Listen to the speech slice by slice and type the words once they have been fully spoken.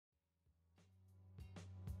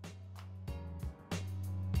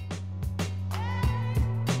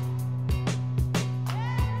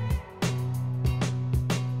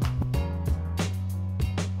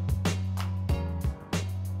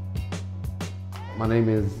My name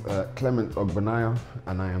is Clement Ogbonnaya,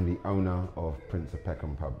 and I am the owner of Prince of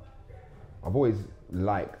Peckham pub. I've always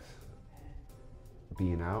liked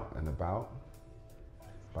being out and about,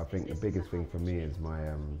 but I think the biggest thing for me is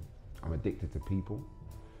I'm addicted to people.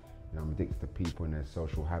 You know, I'm addicted to people and their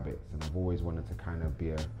social habits, and I've always wanted to kind of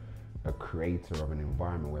be a creator of an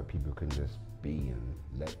environment where people can just be and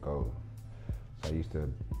let go. So I used to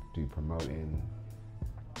do promoting,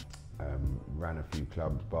 ran a few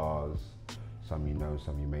clubs, bars, some you know,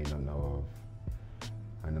 some you may not know of.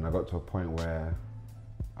 And then I got to a point where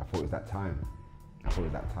I thought it was that time. I thought it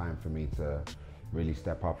was that time for me to really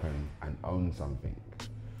step up and own something,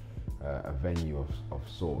 a venue of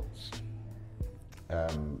sorts.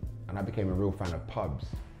 And I became a real fan of pubs,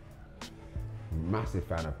 massive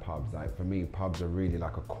fan of pubs. Like for me, pubs are really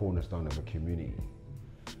like a cornerstone of a community.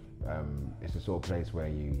 It's the sort of place where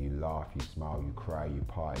you laugh, you smile, you cry, you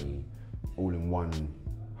party, all in one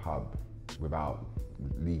hub without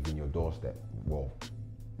leaving your doorstep, well,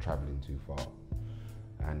 traveling too far.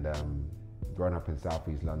 And growing up in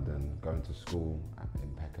Southeast London, going to school in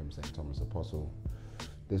Peckham, St. Thomas Apostle,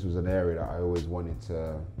 this was an area that I always wanted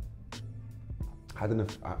to,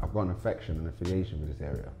 I've got an affection and affiliation with this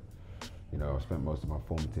area. You know, I've spent most of my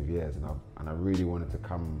formative years, and I really wanted to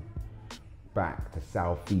come back to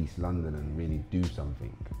Southeast London and really do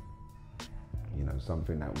something. You know,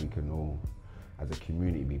 something that we can all, as a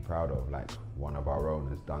community, be proud of, like one of our own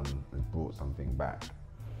has brought something back.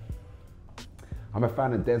 I'm a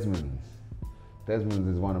fan of Desmond's. Desmond's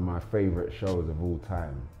is one of my favorite shows of all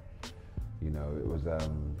time. You know, it was,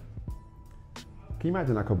 can you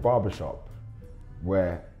imagine like a barbershop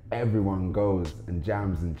where everyone goes and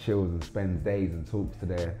jams and chills and spends days and talks to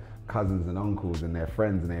their cousins and uncles and their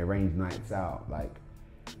friends and they arrange nights out? Like,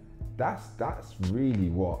 that's really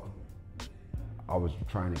what I was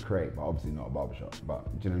trying to create, but obviously not a barbershop, but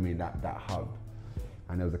do you know what I mean? That hub.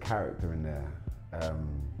 And there was a character in there,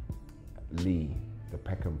 Lee, the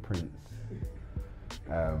Peckham Prince.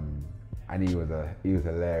 And he was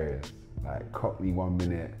hilarious. Like Cockney 1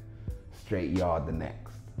 minute, straight yard the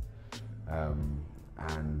next.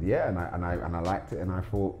 And yeah, and I liked it, and I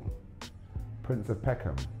thought, Prince of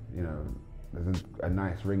Peckham, you know, there's a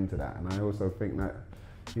nice ring to that. And I also think that,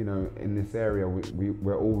 you know, in this area,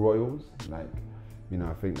 we're all royals. Like, you know,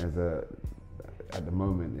 I think at the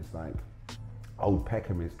moment, it's like, old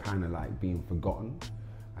Peckham is kind of like being forgotten,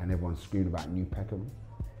 and everyone's screaming about new Peckham.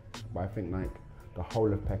 But I think like the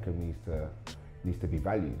whole of Peckham needs to be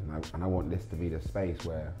valued, and I want this to be the space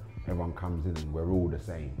where everyone comes in and we're all the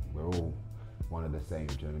same. We're all one of the same,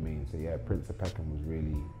 do you know what I mean? So yeah, Prince of Peckham was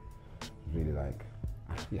really like,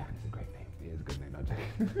 yeah, it's a great name. It is a good name, no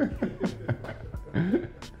joking.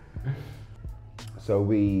 So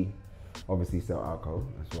we obviously sell alcohol.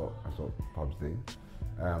 That's what pubs do.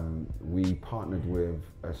 We partnered with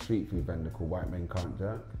a street food vendor called White Men Can't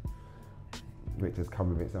Jerk, which has come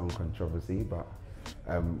with its own controversy. But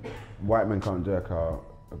White Men Can't Jerk are,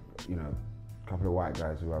 you know, a couple of white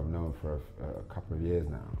guys who I've known for a couple of years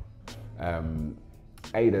now.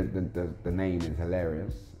 The name is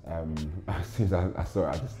hilarious. As soon as I saw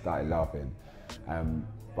it, I just started laughing.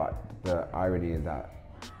 But the irony is that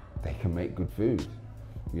they can make good food.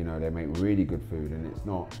 You know, they make really good food, and it's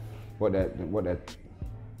not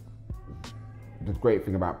the great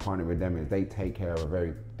thing about partnering with them is they take care of a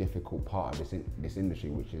very difficult part of this industry,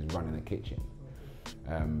 which is running a kitchen,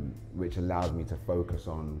 which allows me to focus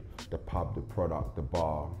on the pub, the product, the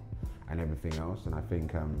bar, and everything else. And I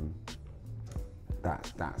think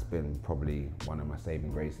that's been probably one of my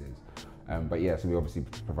saving graces. But yeah, so we obviously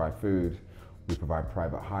provide food. We provide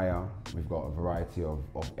private hire. We've got a variety of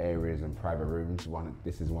areas and private rooms.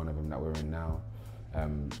 This is one of them that we're in now.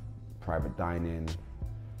 Private dining,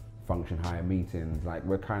 function hire, meetings. Like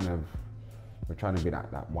we're trying to be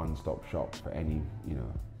that one-stop shop for any, you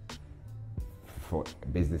know, for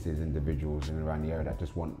businesses, individuals in and around the area that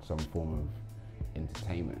just want some form of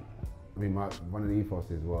entertainment. I mean, one of the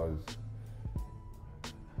ethoses was,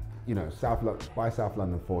 you know, by South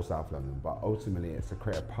London for South London, but ultimately it's to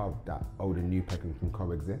create a pub that old and new Peckham can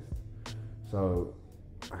coexist. So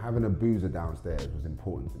having a boozer downstairs was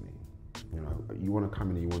important to me. You know, you want to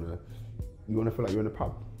come in and you want to feel like you're in a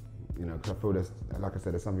pub. You know, because I feel there's, like I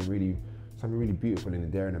said, there's something really beautiful and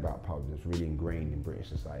endearing about pubs. It's really ingrained in British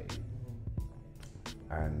society.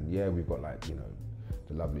 And yeah, we've got like, you know,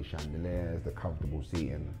 the lovely chandeliers, the comfortable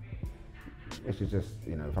seating. It's just,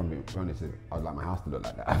 you know, if I'm being honest, I'd like my house to look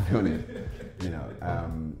like that, I'll be honest, you know.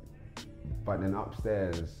 But then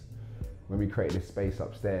upstairs, when we created this space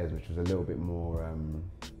upstairs, which was a little bit more,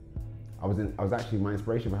 I was actually, my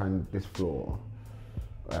inspiration behind this floor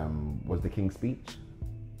was the King's Speech.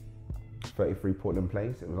 33 Portland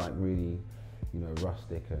Place. It was like really, you know,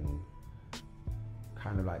 rustic and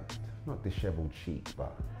kind of like, not disheveled chic,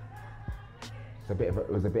 but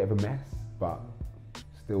it was a bit of a mess, but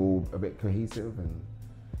still a bit cohesive. And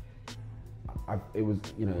it was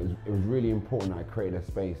really important that I created a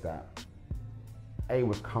space that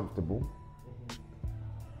was comfortable,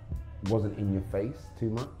 wasn't in your face too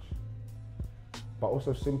much, but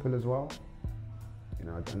also simple as well. You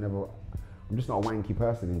know, I'm just not a wanky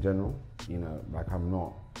person in general. You know, like I'm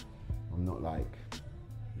not like,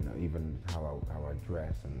 you know, even how I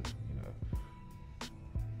dress and, you know,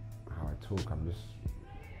 how I talk. I'm just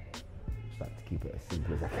like to keep it as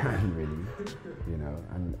simple as I can, really. You know,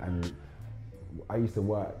 and I used to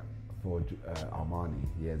work for Armani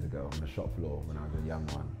years ago on the shop floor when I was a young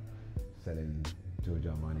one, selling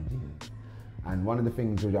Giorgio Armani jeans. And one of the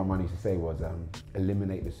things Giorgio Armani used to say was,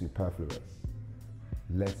 eliminate the superfluous.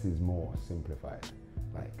 Less is more, simplified.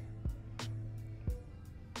 Like,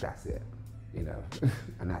 that's it, you know.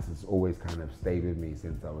 And that's just always kind of stayed with me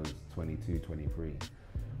since I was 22, 23.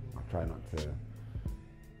 I try not to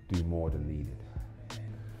do more than needed.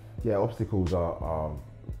 Yeah, obstacles are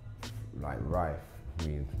like rife. I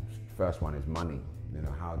mean, first one is money. You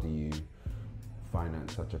know, how do you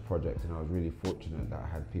finance such a project? And I was really fortunate that I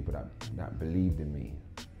had people that believed in me,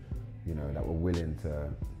 you know, that were willing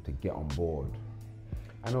to get on board.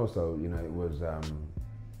 And also, you know, it was,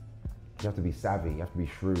 you have to be savvy, you have to be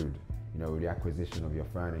shrewd, you know, with the acquisition of your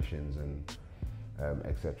furnishings and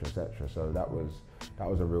et cetera, et cetera. So that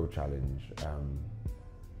was a real challenge.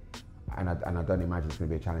 And I don't imagine it's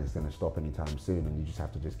going to be a challenge that's going to stop anytime soon. And you just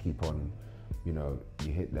have to just keep on, you know,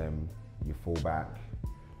 you hit them, you fall back,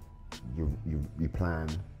 you plan,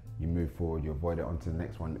 you move forward, you avoid it onto the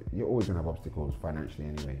next one. You're always going to have obstacles financially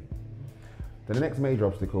anyway. Then the next major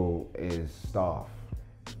obstacle is staff.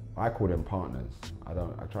 I call them partners. I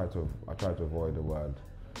try to avoid the word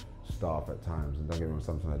staff at times, and don't get me wrong,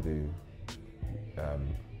 sometimes I do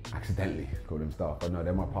accidentally call them staff. But no,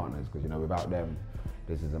 they're my partners, because, you know, without them,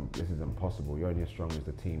 this isn't possible. You're only as strong as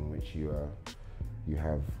the team in which you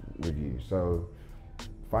have with you. So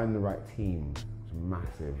finding the right team is a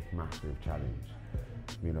massive, massive challenge.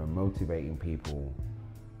 You know, motivating people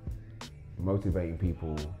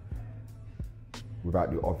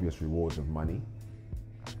without the obvious rewards of money.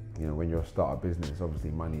 You know, when you're a startup business,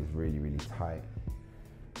 obviously money is really, really tight.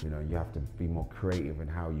 You know, you have to be more creative in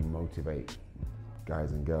how you motivate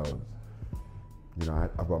guys and girls. You know,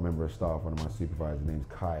 I've got a member of staff, one of my supervisors, name's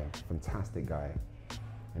Kai, fantastic guy.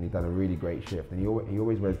 And he's done a really great shift. And he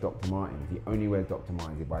always wears Dr. Martens. He only wears Dr.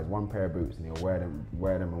 Martens. He buys one pair of boots and he'll wear them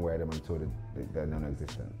until they're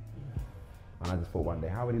non-existent. And I just thought one day,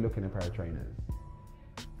 how would he look in a pair of trainers?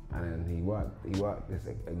 And then he worked this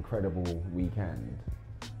incredible weekend,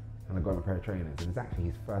 and I got him a pair of trainers. And it's actually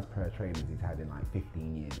his first pair of trainers he's had in like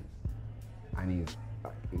 15 years. And he's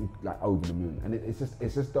like over the moon. And it's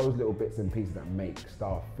just those little bits and pieces that make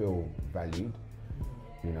staff feel valued.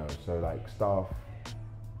 You know, so like staff,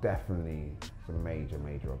 definitely is a major,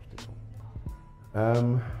 major obstacle.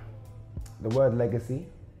 The word legacy,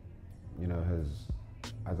 you know,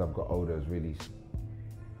 as I've got older, is really, it's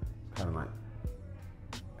kind of like,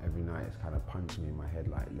 every night it's kind of punching me in my head,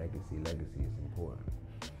 like legacy is important.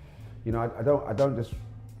 You know,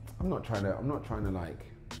 I'm not trying to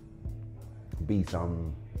like be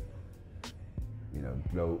some, you know,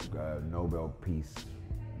 Nobel Peace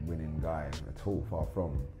winning guy at all, far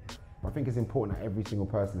from. I think it's important that every single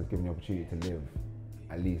person is given the opportunity to live,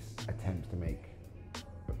 at least attempts to make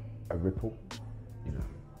a ripple, you know,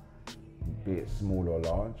 be it small or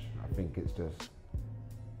large. I think it's just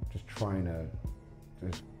trying to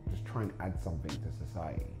try and add something to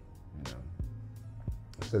society, you know.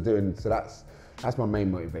 So that's my main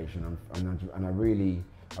motivation, and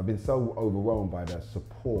I've been so overwhelmed by the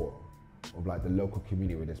support of like the local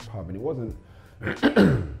community with this pub, and it wasn't.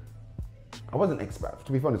 I wasn't expecting,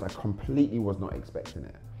 to be honest, I completely was not expecting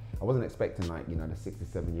it. I wasn't expecting, like, you know, the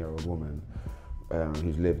 67-year-old woman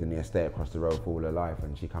who's lived in the estate across the road for all her life,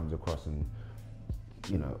 and she comes across and,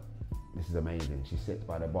 you know, this is amazing. She sits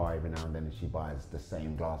by the bar every now and then and she buys the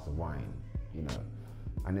same glass of wine, you know.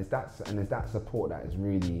 And it's that support that is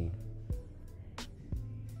really,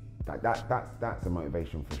 that's a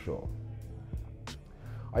motivation for sure.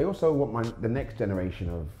 I also want the next generation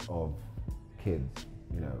of kids,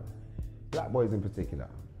 you know, black boys in particular,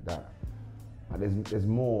 that there's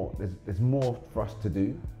more for us to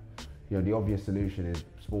do. You know, the obvious solution is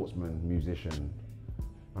sportsman, musician,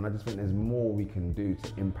 and I just think there's more we can do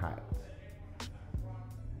to impact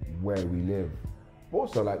where we live. But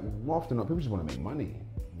also, like, more often than not, people just want to make money.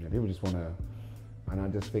 You know, people just want to, and I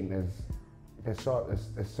just think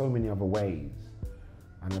there's so many other ways,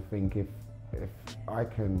 and I think if I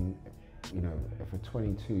can, you know, if a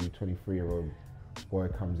 22, 23-year-old boy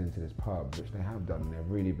comes into this pub, which they have done, and they've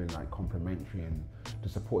really been like complimentary, and the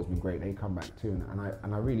support's been great, they come back too,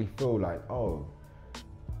 and I really feel like, oh,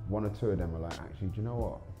 one or two of them are like, actually, do you know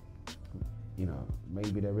what? You know,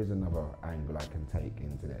 maybe there is another angle I can take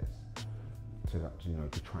into this to you know,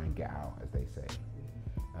 to try and get out, as they say.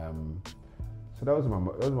 So those are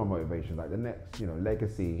my motivations. Like the next, you know,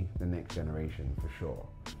 legacy, the next generation for sure.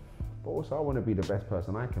 But also, I want to be the best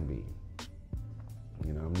person I can be.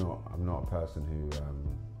 You know, I'm not a person who.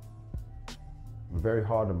 I'm very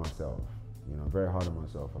hard on myself. You know, very hard on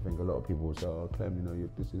myself. I think a lot of people will say, "Oh, Clem, you know,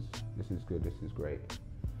 this is good, this is great."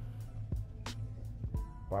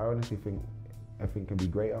 But I honestly think everything can be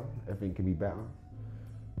greater, everything can be better.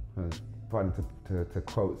 Pardon to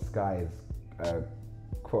quote Sky's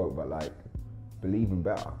quote, but like, believe in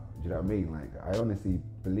better. Do you know what I mean? Like, I honestly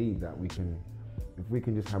believe that we can, if we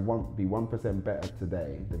can just have be 1% better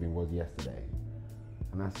today than we was yesterday,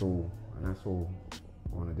 and that's all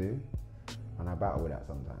I want to do. And I battle with that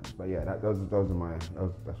sometimes. But yeah, that's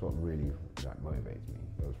what really like motivates me.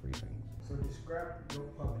 Those three things. So describe your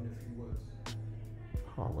pub in a few words.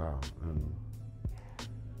 Oh wow.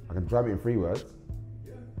 I can describe it in 3 words.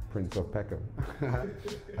 Yeah. Prince of Peckham.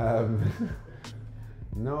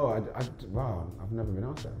 No, wow, I've never been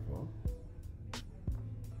asked that before.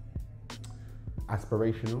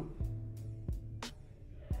 Aspirational.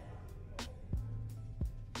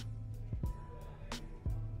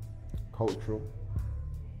 Cultural.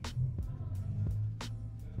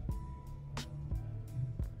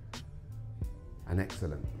 And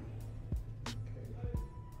excellent.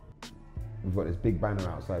 We've got this big banner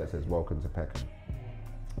outside that says "Welcome to Peckham."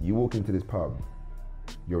 You walk into this pub,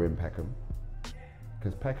 you're in Peckham.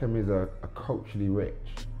 Because Peckham is a culturally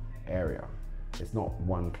rich area. It's not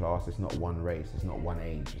one class, it's not one race, it's not one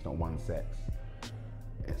age, it's not one sex.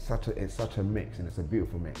 It's such a mix, and it's a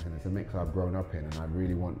beautiful mix, and it's a mix I've grown up in, and I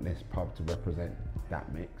really want this pub to represent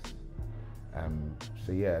that mix.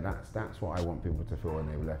 So yeah, that's what I want people to feel when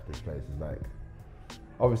they've left this place. Is like,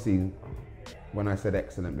 obviously, when I said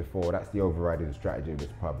excellent before, that's the overriding strategy of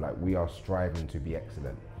this pub. Like, we are striving to be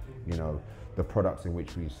excellent. You know, the products in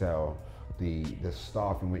which we sell, the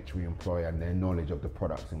staff in which we employ, and their knowledge of the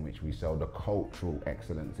products in which we sell, the cultural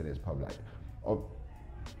excellence in this pub. Like,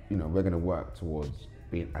 you know, we're going to work towards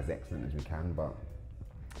being as excellent as we can, but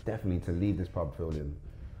definitely to leave this pub feeling,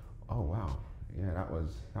 oh wow, yeah, that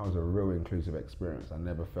was a real inclusive experience. I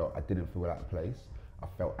didn't feel out of place. I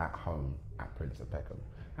felt at home at Prince of Peckham.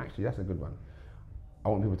 Actually, that's a good one. I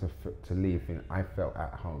want people to leave feeling I felt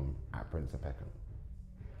at home at Prince of Peckham.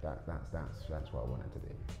 That's what I wanted to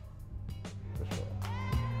do, for sure.